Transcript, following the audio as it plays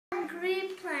hungry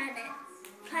plant.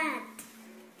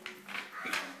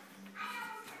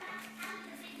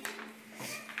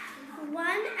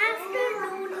 One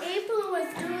afternoon, April was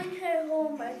doing her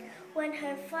homework when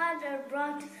her father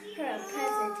brought her a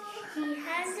present. He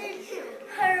handed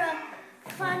her a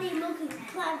funny-looking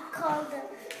plant called the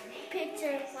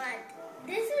pitcher plant.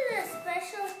 This is a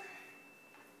special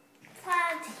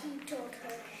plant, he told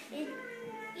her. It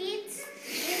eats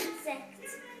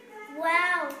insects.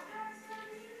 Wow,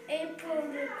 April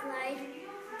replied.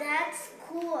 That's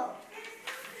cool.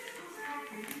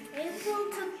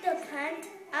 April took the plant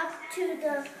up to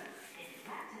her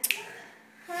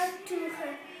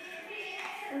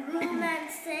room and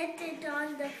set it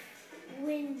on the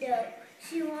window.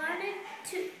 She wanted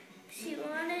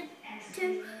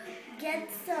to get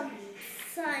some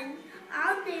sun.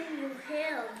 I'll name you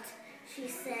Harold, she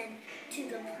said to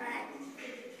the plant.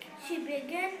 She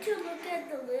began to look at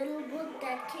the little book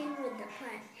that came with the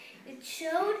plant. It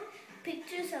showed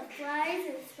pictures of flies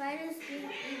and spiders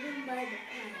being eaten by the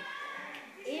plant.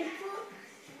 April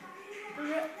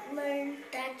learned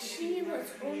that she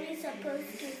was only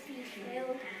supposed to feed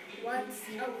Harold once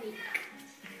a week.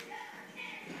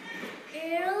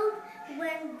 Harold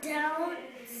went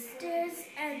downstairs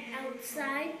and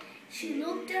outside. She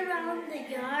looked around the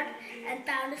yard and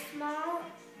found a small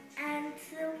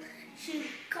anthill. She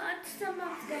caught some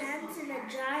of the ants in a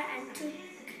jar and took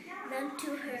them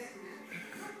to her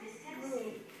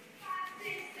room.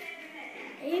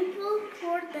 April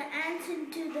poured the ants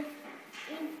into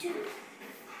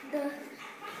the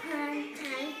plant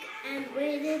tank and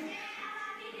waited.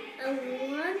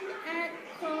 One ant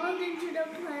crawled into the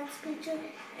plant's pitcher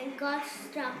and got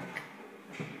stuck.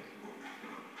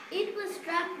 It was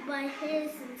trapped by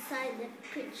hairs inside the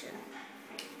pitcher.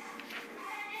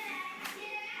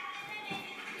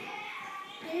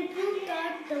 April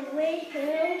thought the way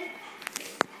Harold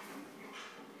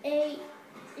ate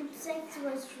insects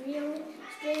was really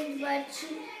strange, but she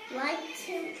liked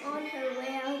him. On her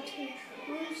way out to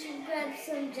room, she grabbed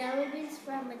some jelly beans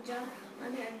from a jar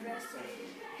on her dresser.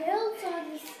 Harold saw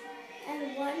this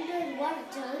and wondered what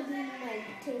a jelly bean might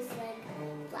taste like.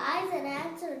 Flies and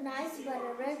ants are nice, but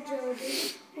a red jelly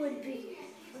bean would be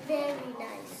very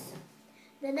nice.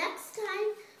 The next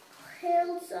time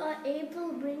Harold saw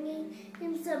April bringing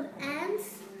him some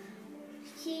ants,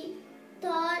 he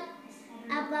thought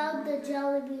about the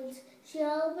jelly beans. She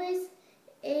always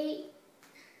ate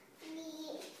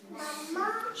ants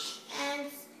and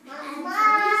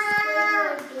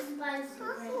the spicy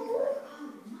rainbow.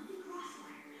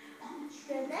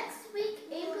 The next week,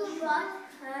 April brought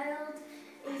Harold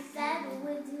a fat,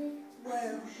 wiggly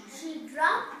worm. She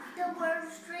dropped the worm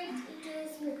straight into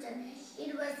his pitcher.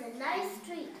 It was a nice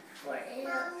treat for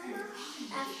Harold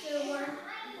after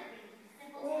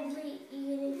only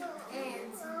eating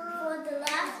ants for the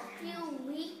last few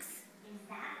weeks,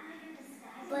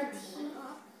 but he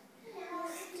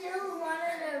still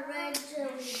wanted a red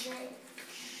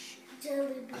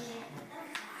jelly bean.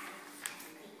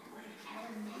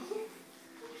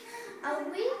 A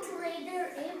week later,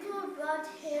 April brought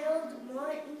Harold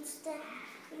more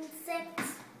insects.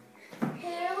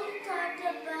 Harold thought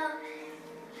about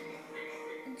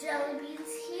jelly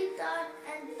beans. He thought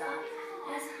and thought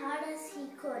as hard as he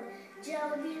could.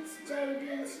 Jelly beans, jelly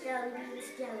beans, jelly beans,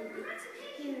 jelly beans.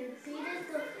 He repeated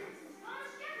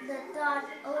the thought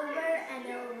over and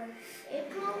over.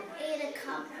 April ate a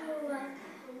couple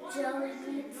of jelly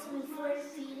beans before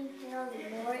feeding Harold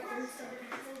more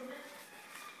insects.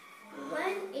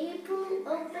 When April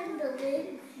opened the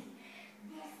lid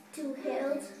to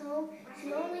Harold's home, she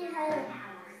only had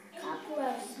a couple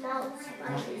of small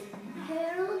spiders.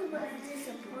 Harold was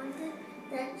disappointed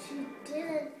that she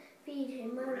didn't feed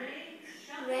him a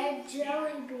red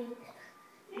jelly bean,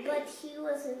 but he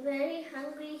was very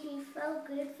hungry. He felt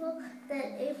grateful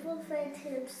that April fed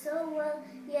him so well,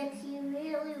 yet he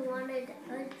really wanted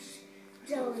a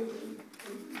jelly bean.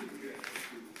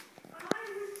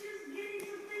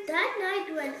 That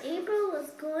night when April was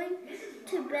going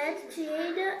to bed, she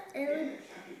ate a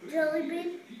jelly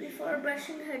bean before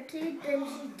brushing her teeth. Then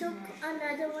she took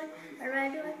another one, a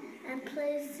red one, and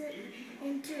placed it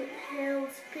into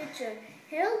Harold's pitcher.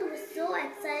 Harold was so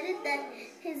excited that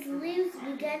his leaves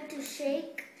began to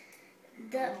shake.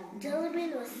 The jelly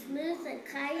bean was smooth and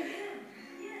kind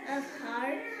of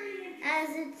hard. As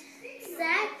it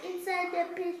sat inside the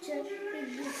pitcher, it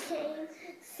became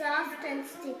soft and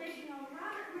sticky.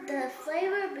 The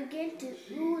flavor began to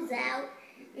ooze out.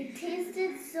 It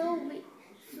tasted so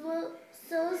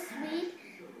sweet,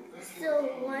 so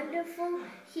wonderful.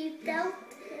 He felt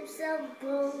himself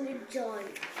glowing with joy.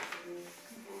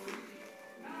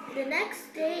 The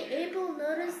next day, Abel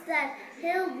noticed that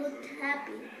Harold looked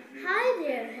happy. "Hi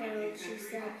there, Harold," she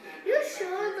said. "You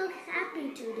sure look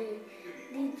happy today.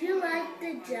 Did you like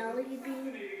the jelly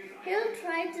bean?" Harold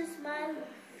tried to smile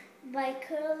by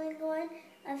curling one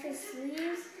of his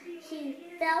sleeves. He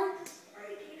felt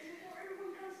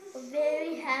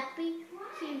very happy.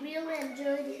 He really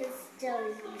enjoyed his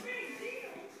jelly bean.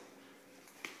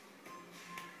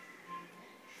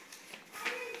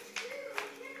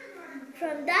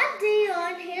 From that day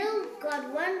on, Harold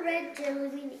got one red jelly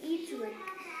bean each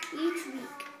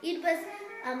week. It was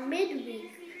a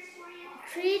midweek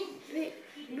treat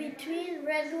between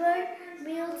regular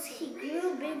meals. He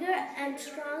grew bigger and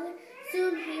stronger.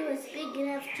 Soon he was big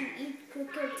enough to eat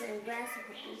crickets and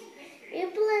grasshoppers.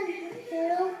 Abel and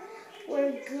Harold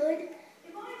were good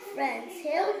friends.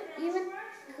 Harold even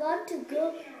got to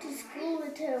go to school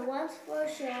with her once for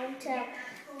show and tell.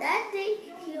 That day,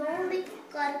 he only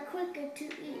got a cricket to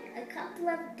eat. A couple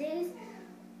of days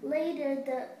later,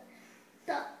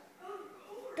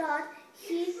 thought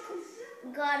he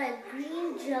got a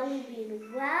green jelly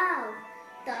bean. "Wow,"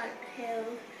 thought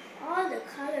Harold. "All the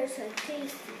colors are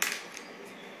tasty."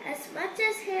 As much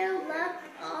as Harold loved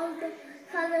all the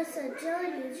colors of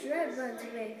jelly beans, red ones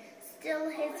were still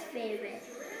his favorite.